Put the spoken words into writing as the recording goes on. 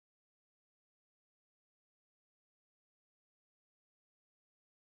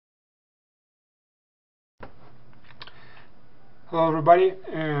Hello everybody,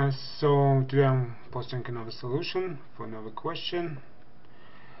 so today I'm posting another solution for another question.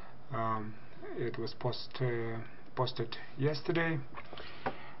 Um, it was posted yesterday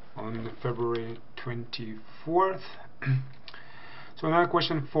on February 24th. So another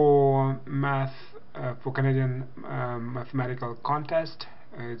question for for Canadian mathematical contest.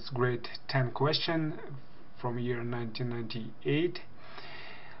 It's grade 10 question from year 1998.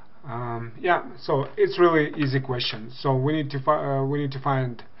 Yeah, so it's really easy question. So we need to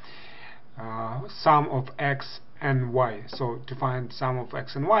find sum of x and y. So to find sum of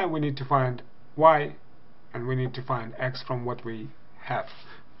x and y, we need to find y, and we need to find x from what we have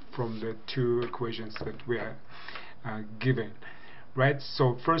from the two equations that we are given. Right.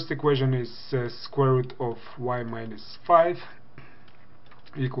 So first equation is square root of y minus 5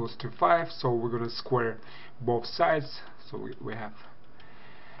 equals to 5. So we're going to square both sides. So we have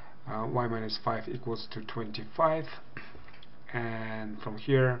y minus 5 equals to 25, and from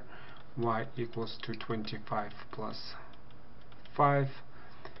here y equals to 25 plus 5,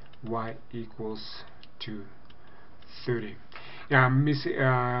 y equals to 30. Yeah, I'm missing,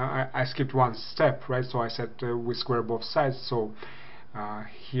 I skipped one step, right? So I said we square both sides, so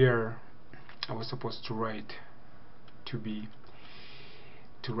here I was supposed to write to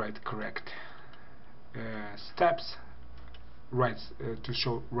write correct steps, right, to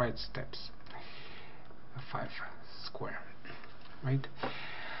show right steps. 5 square, right?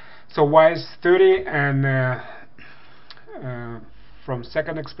 So y is 30, and from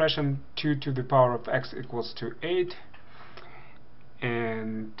second expression 2 to the power of x equals to 8,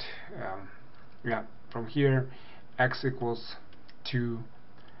 and yeah, from here x equals to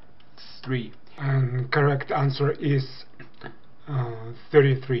 3, and correct answer is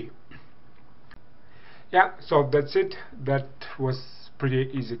 33. Yeah, so that's it. That was pretty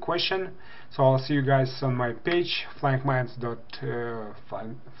easy question. So I'll see you guys on my page,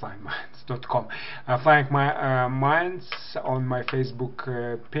 flyingminds.com, minds on my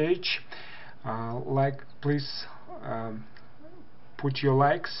Facebook page. Please put your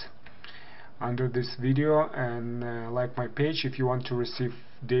likes under this video, and like my page if you want to receive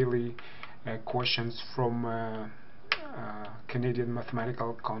daily questions from Canadian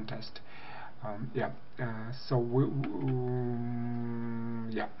mathematical contest. Yeah, so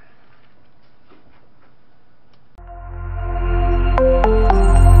yeah.